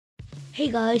Hey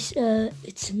guys,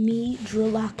 it's me,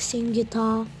 relaxing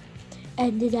guitar,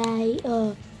 and today,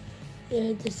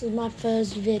 this is my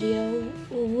first video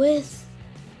with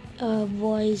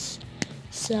voice.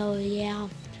 So yeah,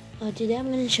 today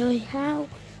I'm gonna show you how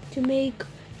to make.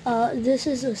 This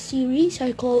is a series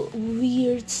I call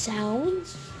Weird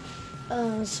Sounds.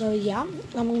 So yeah,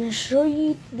 I'm gonna show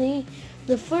you the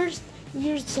first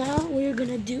weird sound we're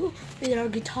gonna do with our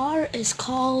guitar is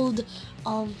called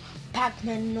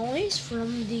Pac-Man noise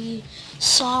from the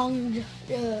song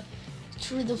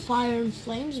Through the Fire and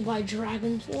Flames by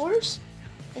DragonForce.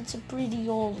 It's a pretty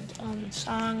old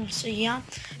song, so yeah,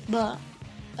 but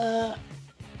I'm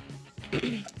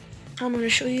gonna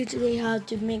show you today how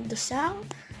to make the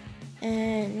sound,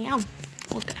 and yeah,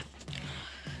 okay.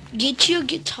 Get your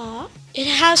guitar. It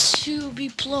has to be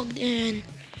plugged in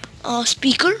a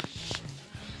speaker.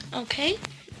 Okay,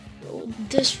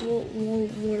 this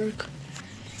won't work.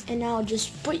 And now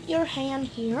just put your hand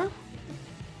here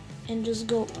and just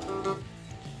go.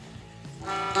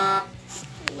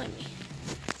 Let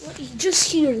me just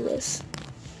hear this.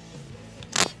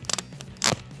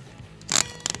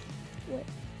 Wait.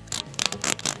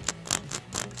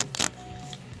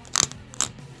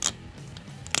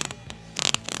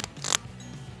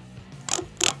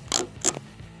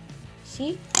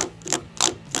 See?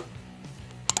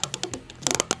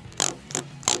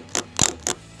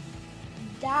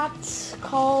 That's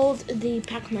called the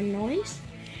Pac-Man noise.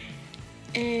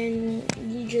 And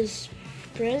you just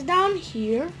press down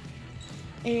here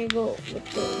and you go with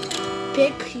the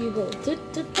pick, you go tut,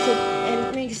 tut, tut, and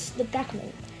it makes the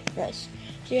Pac-Man noise.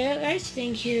 So yeah guys,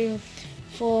 thank you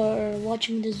for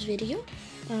watching this video.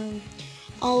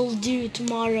 I'll do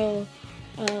tomorrow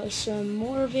some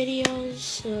more videos,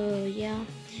 so yeah,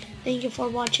 thank you for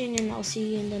watching and I'll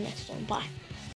see you in the next one. Bye.